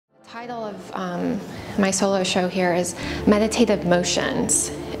title of my solo show here is Meditative Motions.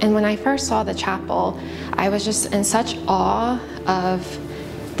 And when I first saw the chapel, I was just in such awe of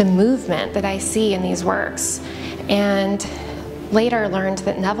the movement that I see in these works. And later learned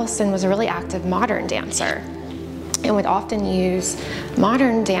that Nevelson was a really active modern dancer and would often use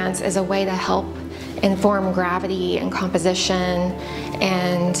modern dance as a way to help inform gravity and composition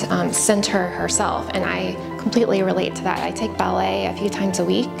and center herself. And I completely relate to that. I take ballet a few times a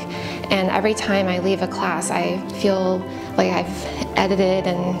week, and every time I leave a class I feel like I've edited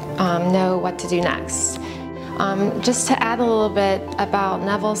and know what to do next. Just to add a little bit about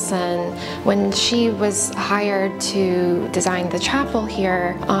Nevelson, when she was hired to design the chapel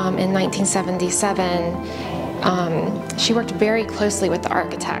here in 1977, she worked very closely with the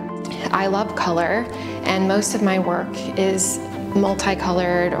architect. I love color, and most of my work is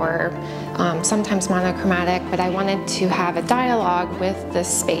multicolored or sometimes monochromatic, but I wanted to have a dialogue with this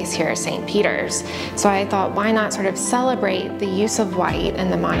space here at St. Peter's. So I thought, why not sort of celebrate the use of white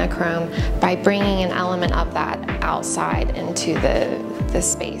and the monochrome by bringing an element of that outside into the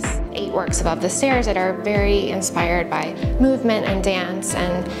space. 8 works above the stairs that are very inspired by movement and dance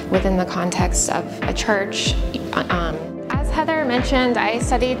and within the context of a church. As Heather mentioned, I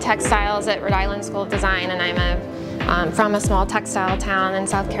studied textiles at Rhode Island School of Design, and I'm from a small textile town in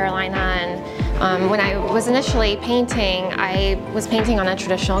South Carolina. And when I was initially painting, I was painting on a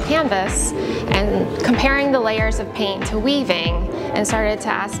traditional canvas and comparing the layers of paint to weaving, and started to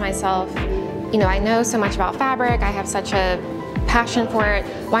ask myself, you know, I know so much about fabric, I have such a passion for it,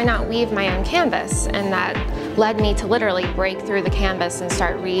 why not weave my own canvas? And that led me to literally break through the canvas and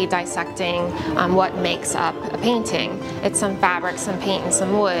start re-dissecting what makes up a painting. It's some fabric, some paint, and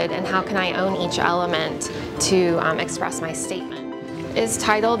some wood, and how can I own each element to express my statement. It's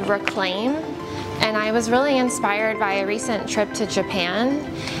titled Reclaim, and I was really inspired by a recent trip to Japan,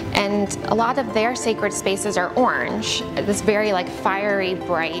 and a lot of their sacred spaces are orange, this very like fiery,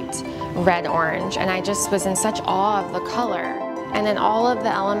 bright red orange, and I just was in such awe of the color. And then all of the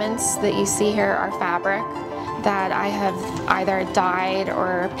elements that you see here are fabric that I have either dyed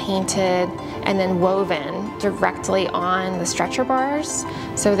or painted and then woven directly on the stretcher bars.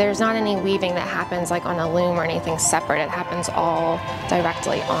 So there's not any weaving that happens like on a loom or anything separate. It happens all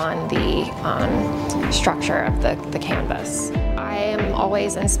directly on the structure of the canvas. I am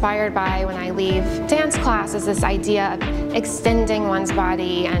always inspired by, when I leave dance class, is this idea of extending one's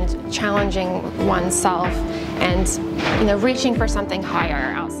body and challenging oneself and, you know, reaching for something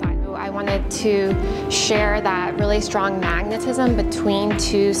higher outside. I wanted to share that really strong magnetism between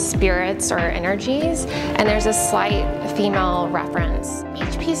two spirits or energies, and there's a slight female reference.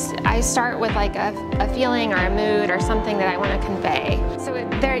 Each piece I start with like a feeling or a mood or something that I want to convey. So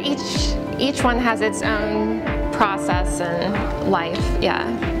each one has its own process and life, yeah.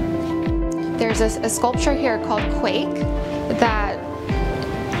 There's a sculpture here called Quake that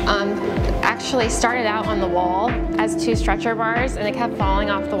actually started out on the wall as 2 stretcher bars, and it kept falling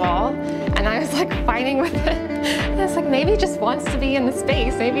off the wall, and I was like fighting with it. And I was like, maybe it just wants to be in the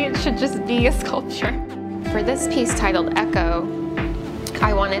space, maybe it should just be a sculpture. For this piece titled Echo,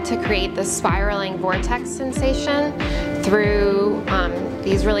 I wanted to create this spiraling vortex sensation through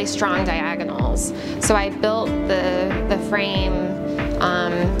these really strong diagonals. So I built the frame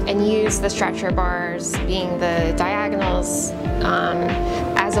and used the stretcher bars being the diagonals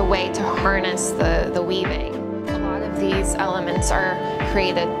as a way to harness the weaving. A lot of these elements are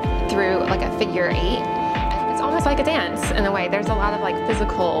created through like a figure 8. It's almost like a dance in a way. There's a lot of like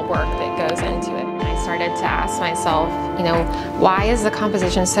physical work that goes into it. And I started to ask myself, you know, why is the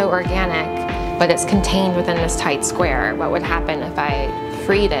composition so organic, but it's contained within this tight square? What would happen if I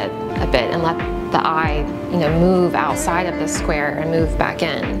freed it a bit and let the eye, you know, move outside of the square and move back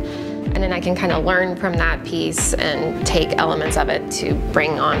in? And then I can kind of learn from that piece and take elements of it to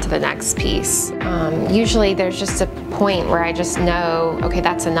bring on to the next piece. Usually there's just a point where I just know, okay,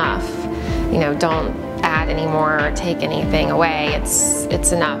 that's enough. You know, don't add any more or take anything away.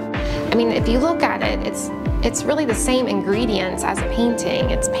 It's enough. I mean, if you look at it, it's really the same ingredients as a painting.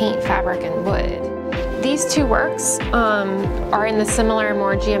 It's paint, fabric, and wood. These 2 works are in the similar,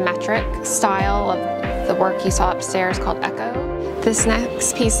 more geometric style of the work you saw upstairs called Echo. This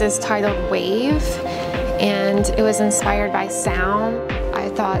next piece is titled Wave, and it was inspired by sound. I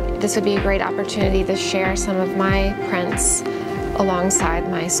thought this would be a great opportunity to share some of my prints alongside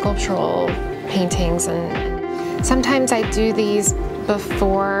my sculptural paintings. And sometimes I do these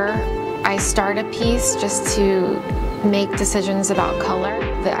before I start a piece just to make decisions about color.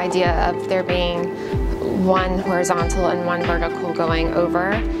 The idea of there being one horizontal and one vertical going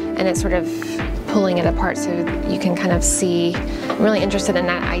over, and it sort of pulling it apart so you can kind of see. I'm really interested in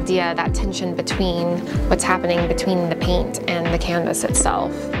that idea, that tension between what's happening between the paint and the canvas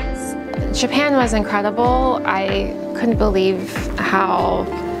itself. Japan was incredible. I couldn't believe how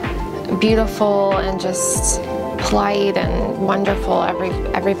beautiful and just polite and wonderful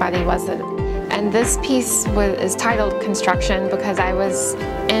everybody was. And this piece is titled Construction because I was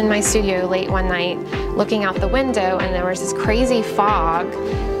in my studio late one night looking out the window, and there was this crazy fog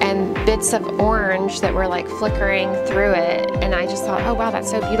and bits of orange that were like flickering through it, and I just thought, oh wow,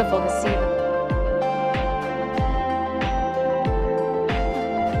 that's so beautiful to see.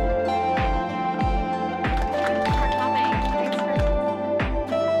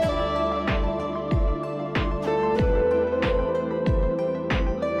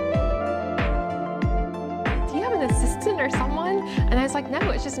 Assistant or someone? And I was like, no,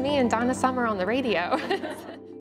 it's just me and Donna Summer on the radio.